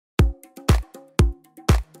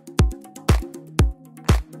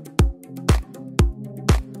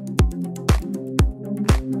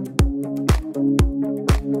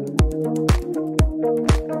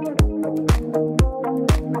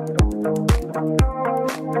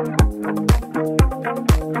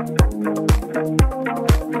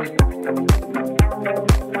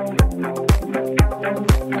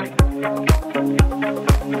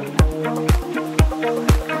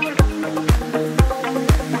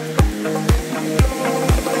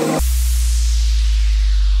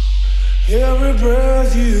Every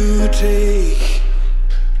breath you take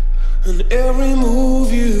and every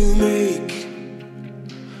move you make,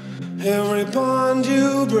 every bond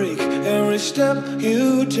you break, every step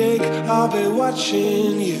you take, I'll be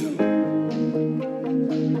watching you.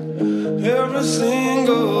 Every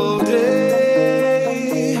single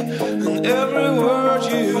day and every word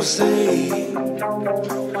you say,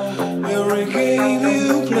 every game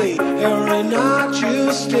you play, every night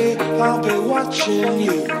you stay, I'll be watching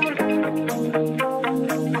you.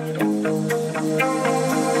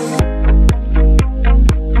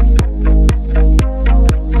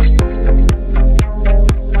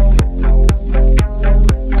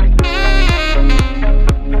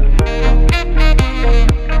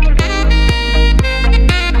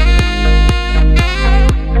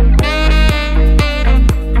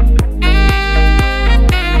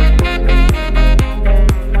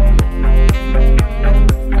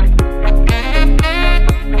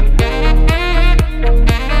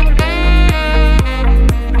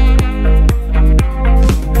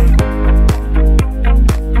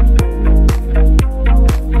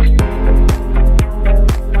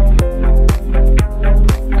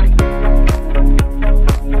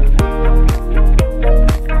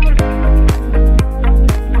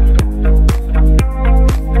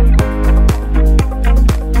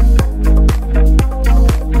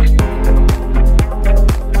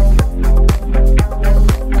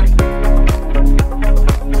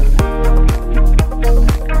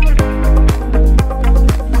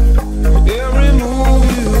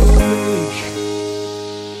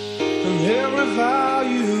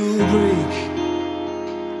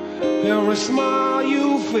 Every smile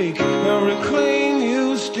you fake, every claim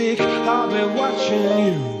you stick, I'll be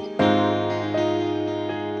watching you.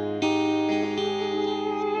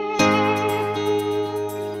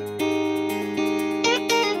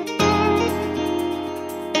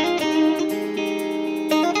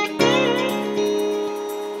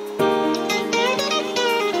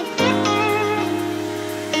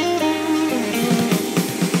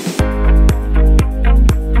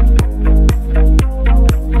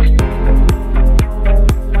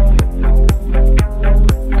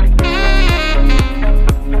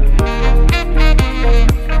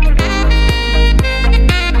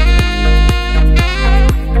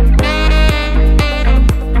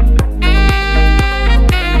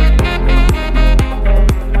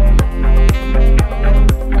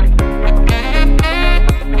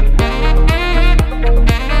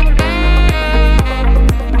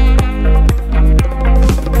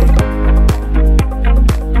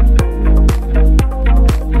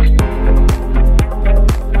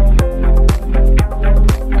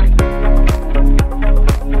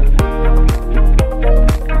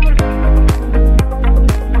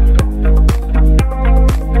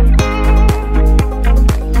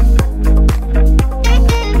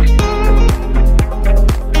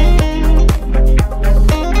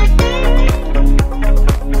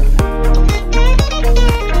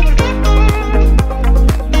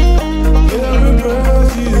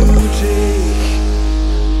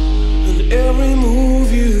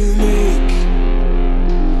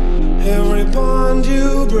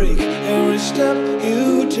 You break, every step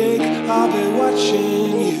you take, I'll be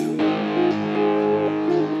watching you.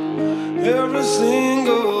 Every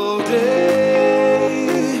single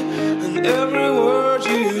day and every word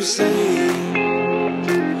you say,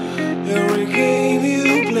 every game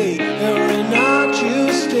you play, every night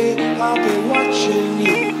you stay, I'll be watching you.